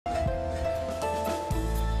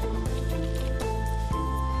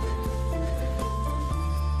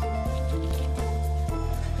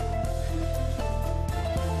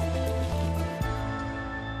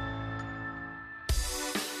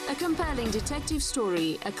compelling detective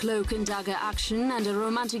story, a cloak and dagger action, and a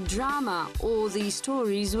romantic drama, all these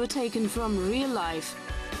stories were taken from real life.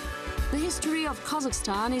 The history of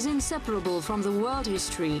Kazakhstan is inseparable from the world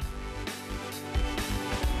history.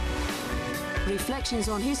 Reflections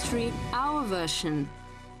on history, our version.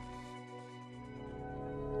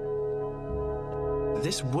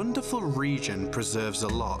 This wonderful region preserves a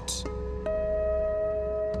lot.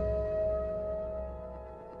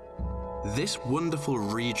 This wonderful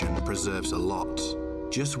region preserves a lot.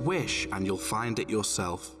 Just wish and you'll find it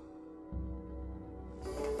yourself.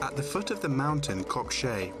 At the foot of the mountain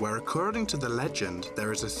Kokshay, where according to the legend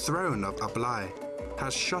there is a throne of Ablai,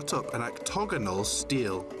 has shot up an octagonal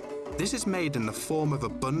stele. This is made in the form of a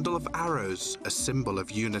bundle of arrows, a symbol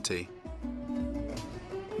of unity.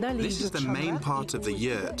 This is the main part of the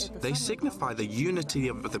yurt. They signify the unity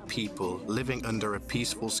of the people living under a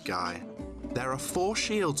peaceful sky. There are 4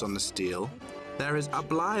 shields on the stele. There is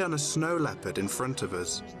Ablai on a snow leopard in front of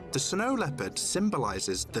us. The snow leopard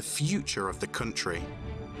symbolizes the future of the country.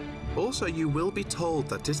 Also, you will be told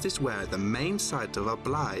that this is where the main site of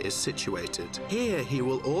Ablai is situated. Here he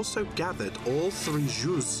will also gathered all 3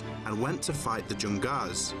 Juz and went to fight the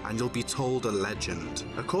Jungars, and you'll be told a legend,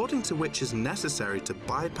 according to which is necessary to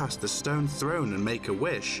bypass the stone throne and make a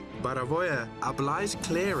wish. Baravoya, Ablai's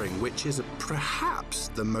clearing, which is perhaps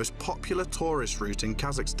the most popular tourist route in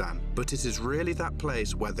Kazakhstan, but it is really that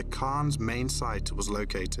place where the Khan's main site was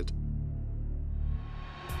located.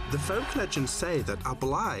 The folk legends say that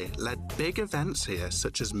Ablai led big events here,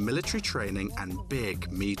 such as military training and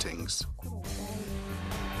big meetings.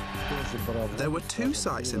 There were 2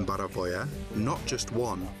 sites in Baravoya, not just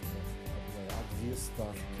one.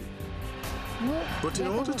 But in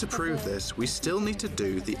order to prove this, we still need to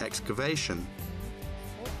do the excavation.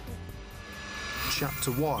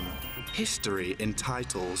 Chapter 1. History in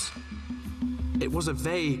Titles. It was a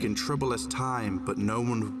vague and troublous time, but no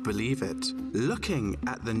one would believe it. Looking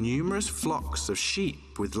at the numerous flocks of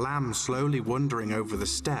sheep with lambs slowly wandering over the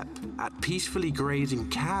steppe, at peacefully grazing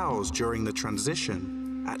cows during the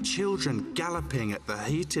transition, at children galloping at the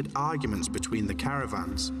heated arguments between the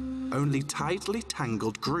caravans, only tightly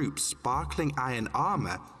tangled groups, sparkling iron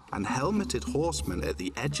armor, and helmeted horsemen at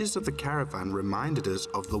the edges of the caravan reminded us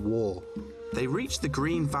of the war. They reached the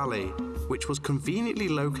Green Valley, which was conveniently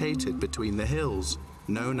located between the hills,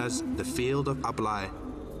 known as the Field of Ablai.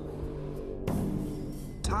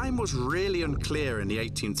 Time was really unclear in the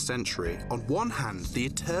 18th century. On one hand, the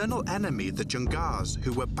eternal enemy, the Jungars,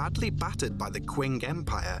 who were badly battered by the Qing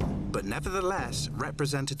Empire, but nevertheless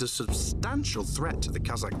represented a substantial threat to the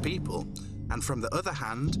Kazakh people. And from the other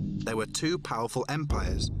hand, there were 2 powerful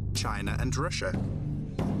empires, China and Russia.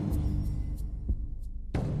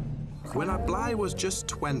 When Ablai was just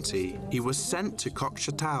 20, he was sent to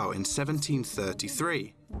Kokshetau in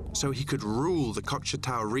 1733, so he could rule the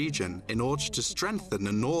Kokshetau region in order to strengthen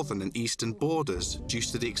the northern and eastern borders due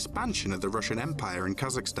to the expansion of the Russian Empire in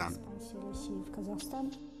Kazakhstan.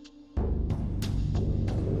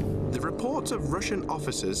 The reports of Russian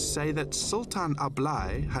officers say that Sultan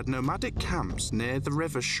Ablai had nomadic camps near the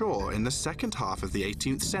river shore in the second half of the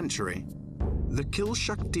 18th century. The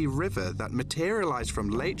Kilshakti River that materialized from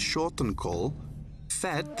Lake Shortenkol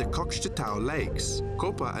fed the Kokshetau lakes,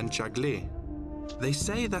 Kopa and Chagli. They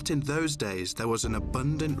say that in those days there was an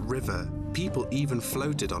abundant river, people even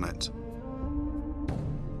floated on it.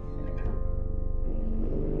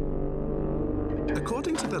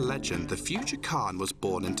 According to the legend, the future Khan was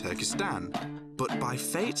born in Turkestan, but by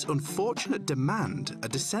fate's unfortunate demand, a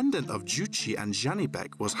descendant of Juchi and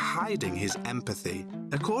Janibek was hiding his empathy.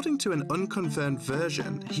 According to an unconfirmed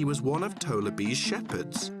version, he was one of Tolabi's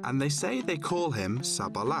shepherds, and they say they call him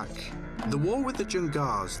Sabalak. The war with the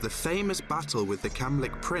Jungars, the famous battle with the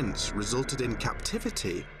Kamlik prince, resulted in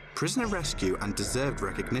captivity, prisoner rescue, and deserved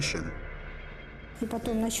recognition.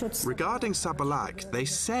 Regarding Sabalak, they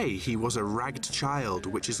say he was a ragged child,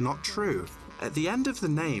 which is not true. At the end of the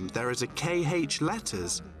name, there is a KH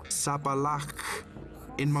letters, Sabalak.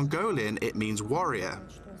 In Mongolian, it means warrior.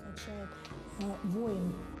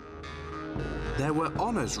 There were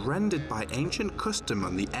honors rendered by ancient custom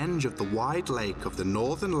on the edge of the wide lake of the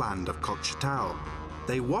northern land of Kokshetau.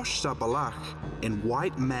 They washed Sabalak in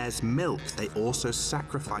white mare's milk. They also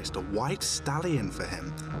sacrificed a white stallion for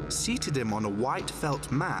him, seated him on a white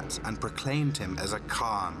felt mat, and proclaimed him as a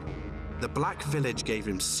Khan. The black village gave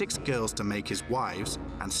him 6 girls to make his wives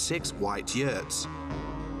and 6 white yurts.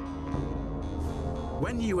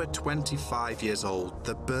 When you were 25 years old,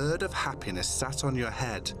 the bird of happiness sat on your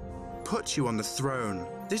head, put you on the throne.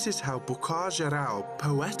 This is how Bukhar Jarau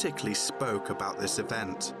poetically spoke about this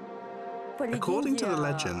event. According to the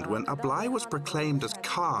legend, when Ablai was proclaimed as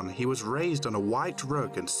Khan, he was raised on a white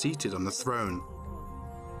rug and seated on the throne.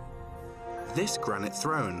 This granite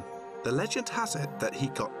throne, the legend has it that he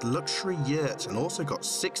got luxury yurts and also got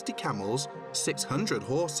 60 camels, 600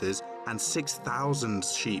 horses, and 6,000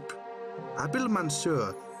 sheep. Abil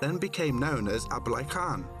Mansur then became known as Ablai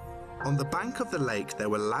Khan. On the bank of the lake, there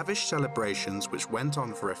were lavish celebrations which went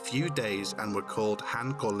on for a few days and were called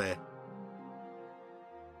Han Kole.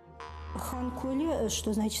 Han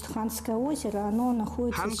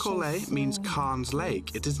Kole means Khan's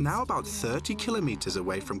Lake. It is now about 30 kilometers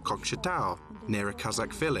away from Kokshetau, near a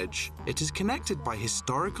Kazakh village. It is connected by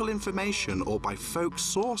historical information or by folk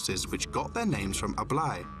sources which got their names from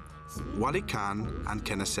Ablai, Wali Khan and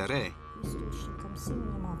Kenesere.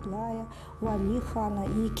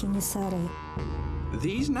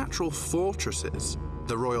 These natural fortresses,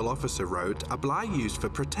 the royal officer wrote, Ablai used for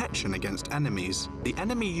protection against enemies. The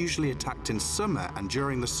enemy usually attacked in summer, and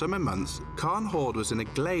during the summer months, Khan Horde was in a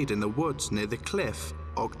glade in the woods near the cliff,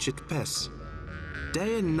 Ogchitpes.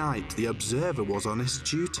 Day and night, the observer was on his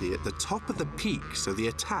duty at the top of the peak so the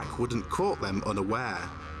attack wouldn't caught them unaware.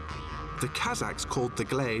 The Kazakhs called the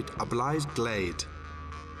glade Ablai's Glade.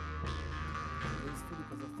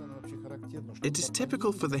 It is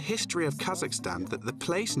typical for the history of Kazakhstan that the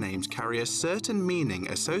place names carry a certain meaning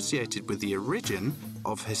associated with the origin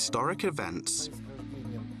of historic events.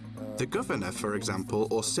 The governor, for example,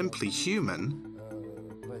 or simply human.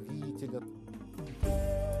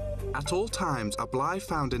 At all times, Ablai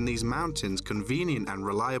found in these mountains convenient and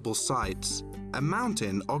reliable sites. A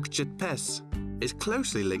mountain, Ogchitpes, is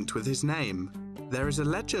closely linked with his name. There is a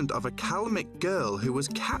legend of a Kalmyk girl who was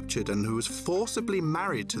captured and who was forcibly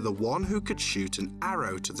married to the one who could shoot an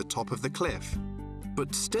arrow to the top of the cliff.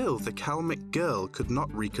 But still, the Kalmyk girl could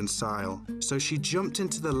not reconcile, so she jumped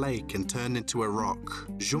into the lake and turned into a rock,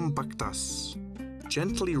 Jumbaktas.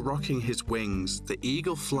 Gently rocking his wings, the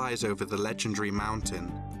eagle flies over the legendary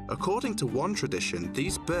mountain. According to one tradition,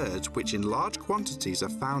 these birds, which in large quantities are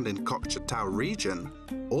found in Kokshetau region,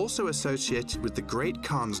 also associated with the great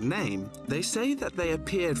Khan's name, they say that they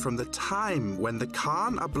appeared from the time when the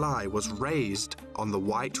Khan Ablai was raised on the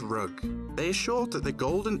white rug. They assured that the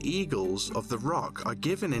golden eagles of the rock are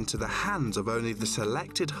given into the hands of only the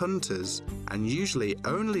selected hunters, and usually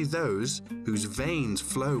only those whose veins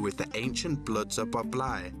flow with the ancient bloods of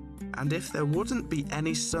Ablai. And if there wouldn't be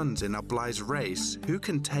any sons in Ablai's race, who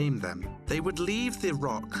can tame them? They would leave the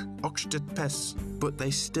rock, Ogchitpes, but they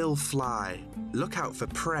still fly. Look out for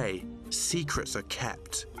prey. Secrets are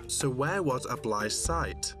kept. So where was Ablai's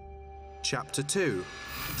site? Chapter 2.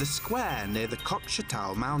 The square near the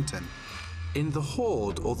Kokshetau mountain. In the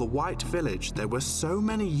Horde, or the White Village, there were so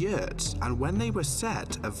many yurts, and when they were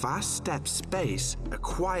set, a vast steppe space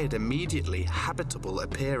acquired immediately habitable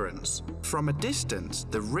appearance. From a distance,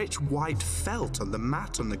 the rich white felt on the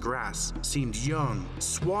mat on the grass seemed young,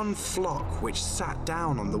 swan flock which sat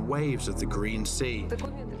down on the waves of the green sea.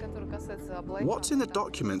 What's in the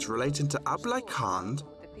documents relating to Ablai Khan?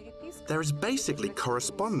 There is basically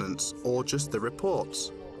correspondence, or just the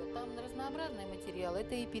reports.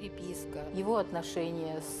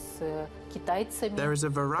 There is a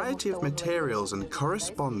variety of materials and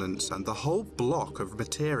correspondence and the whole block of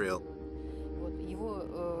material.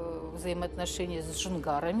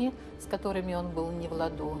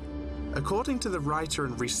 According to the writer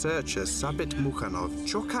and researcher Sabit Mukhanov,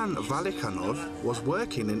 Chokan Valikhanov was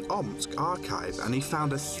working in Omsk archive and he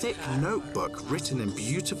found a thick notebook written in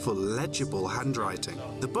beautiful, legible handwriting.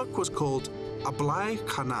 The book was called Ablai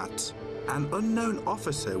Khanat. An unknown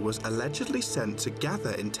officer was allegedly sent to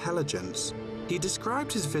gather intelligence. He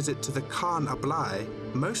described his visit to the Khan Ablai.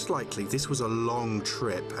 Most likely this was a long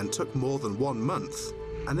trip and took more than 1 month.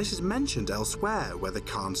 And this is mentioned elsewhere where the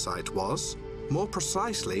Khan site was. More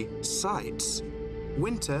precisely, sites.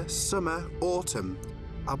 Winter, summer, autumn.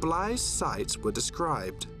 Ablai's sites were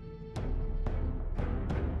described.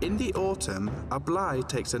 In the autumn, Ablai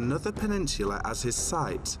takes another peninsula as his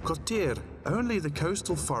site, Kotir. Only the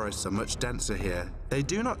coastal forests are much denser here. They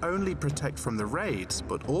do not only protect from the raids,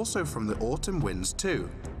 but also from the autumn winds too.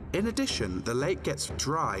 In addition, the lake gets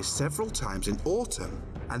dry several times in autumn,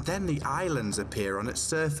 and then the islands appear on its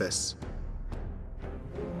surface.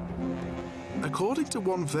 According to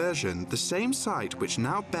one version, the same site which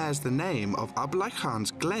now bears the name of Ablai Khan's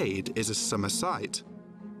Glade is a summer site.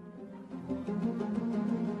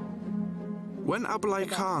 When Ablai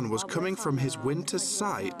Khan was coming from his winter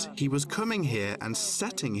site, he was coming here and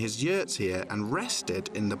setting his yurts here and rested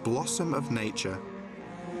in the blossom of nature.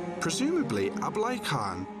 Presumably, Ablai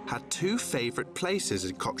Khan had 2 favorite places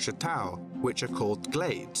in Kokshetau, which are called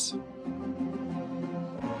glades.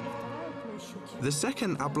 The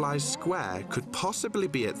second Ablai Square could possibly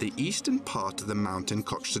be at the eastern part of the mountain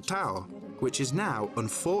Kokshetau, which is now,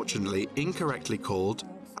 unfortunately, incorrectly called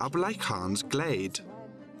Ablai Khan's Glade.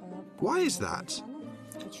 Why is that?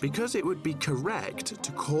 Because it would be correct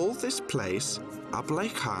to call this place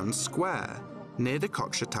Ablai Khan's Square, near the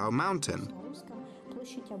Kokshetau mountain.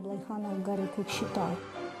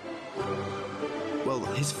 Well,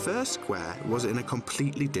 his first square was in a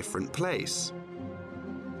completely different place.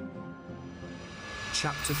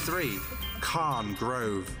 Chapter 3, Khan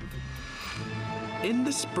Grove. In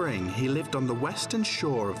the spring, he lived on the western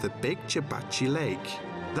shore of the Big Chabachi Lake.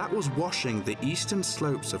 That was washing the eastern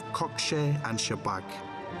slopes of Kokshe and Shabak.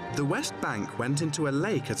 The west bank went into a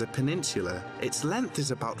lake as a peninsula. Its length is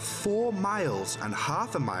about 4 miles and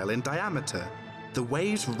half a mile in diameter. The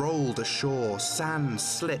waves rolled ashore, sand,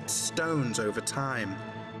 slits, stones over time.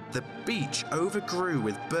 The beach overgrew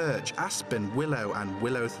with birch, aspen, willow, and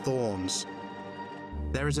willow thorns.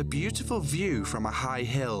 There is a beautiful view from a high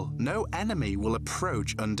hill. No enemy will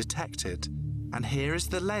approach undetected. And here is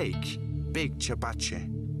the lake, Big Chabachi.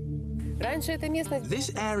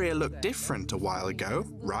 This area looked different a while ago,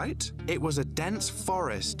 right? It was a dense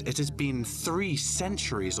forest. It has been 3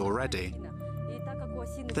 centuries already.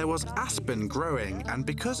 There was aspen growing, and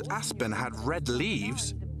because aspen had red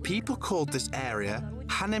leaves, people called this area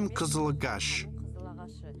Hanem Kızılagaş.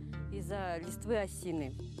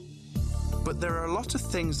 But there are a lot of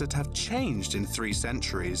things that have changed in 3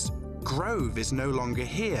 centuries. Grove is no longer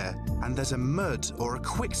here, and there's a mud or a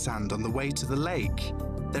quicksand on the way to the lake.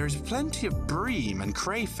 There is plenty of bream and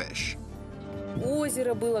crayfish.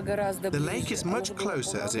 The lake is much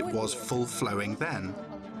closer as it was full-flowing then.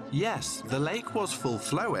 Yes, the lake was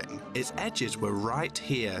full-flowing. Its edges were right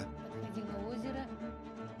here.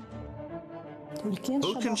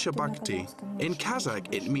 Ulkan Shabakti. In Kazakh,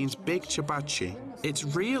 it means Big Chabachi. Its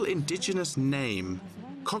real indigenous name,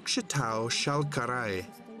 Kokshetau Shalkarai,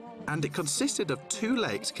 and it consisted of 2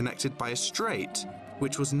 lakes connected by a strait,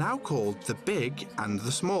 which was now called the Big and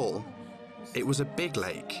the Small. It was a big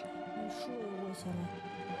lake.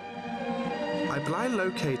 Ablai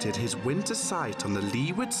located his winter site on the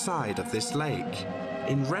leeward side of this lake.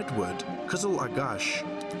 In Redwood, Kızılagaş,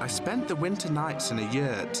 I spent the winter nights in a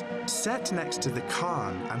yurt, set next to the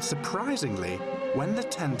Khan, and surprisingly, when the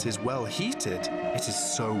tent is well heated, it is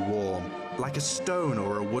so warm, like a stone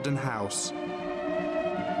or a wooden house.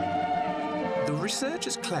 The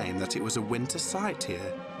researchers claim that it was a winter site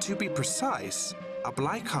here. To be precise,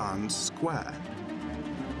 Ablai Khan's Square.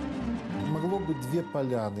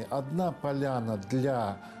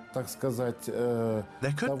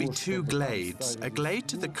 There could be 2 glades. A glade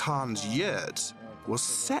to the Khan's yurt was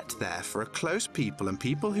set there for close people and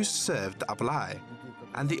people who served Ablai,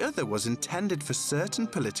 and the other was intended for certain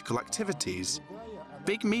political activities,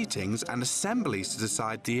 big meetings and assemblies to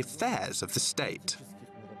decide the affairs of the state.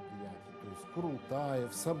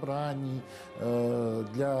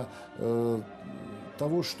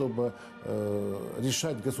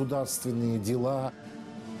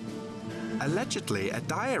 Allegedly, a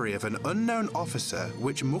diary of an unknown officer,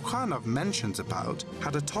 which Mukhanov mentions about,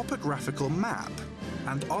 had a topographical map,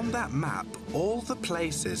 and on that map, all the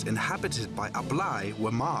places inhabited by Ablai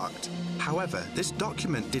were marked. However, this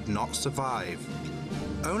document did not survive.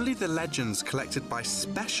 Only the legends collected by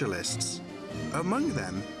specialists. Among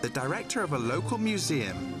them, the director of a local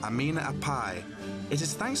museum, Amina Apai. It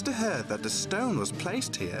is thanks to her that the stone was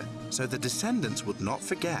placed here, so the descendants would not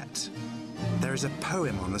forget. There is a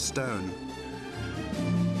poem on the stone.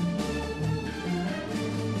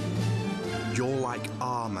 You're like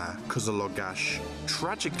armor, Kızılagaş.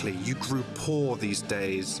 Tragically, you grew poor these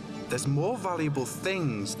days. There's more valuable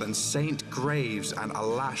things than saint graves and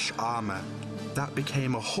Alash armor. That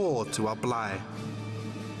became a hoard to Ablai.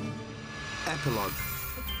 Epilogue.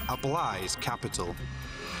 Ablai's capital.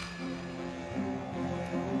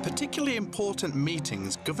 Particularly important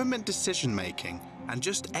meetings, government decision-making, and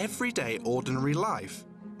just everyday ordinary life.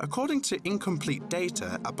 According to incomplete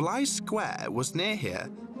data, Ablai Square was near here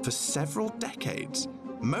for several decades.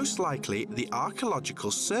 Most likely, the archaeological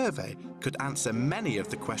survey could answer many of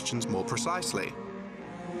the questions more precisely.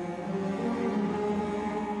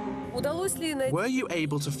 Were you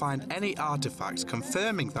able to find any artifacts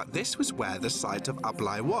confirming that this was where the site of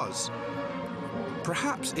Ablai was?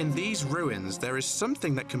 Perhaps in these ruins there is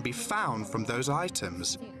something that can be found from those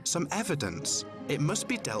items, some evidence. It must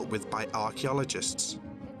be dealt with by archaeologists.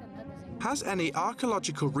 Has any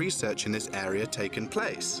archaeological research in this area taken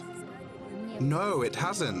place? No, it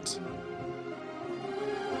hasn't.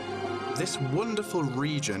 This wonderful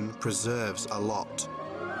region preserves a lot.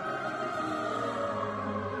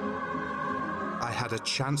 I had a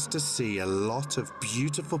chance to see a lot of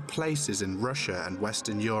beautiful places in Russia and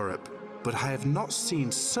Western Europe, but I have not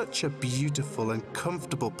seen such a beautiful and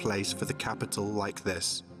comfortable place for the capital like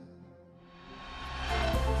this.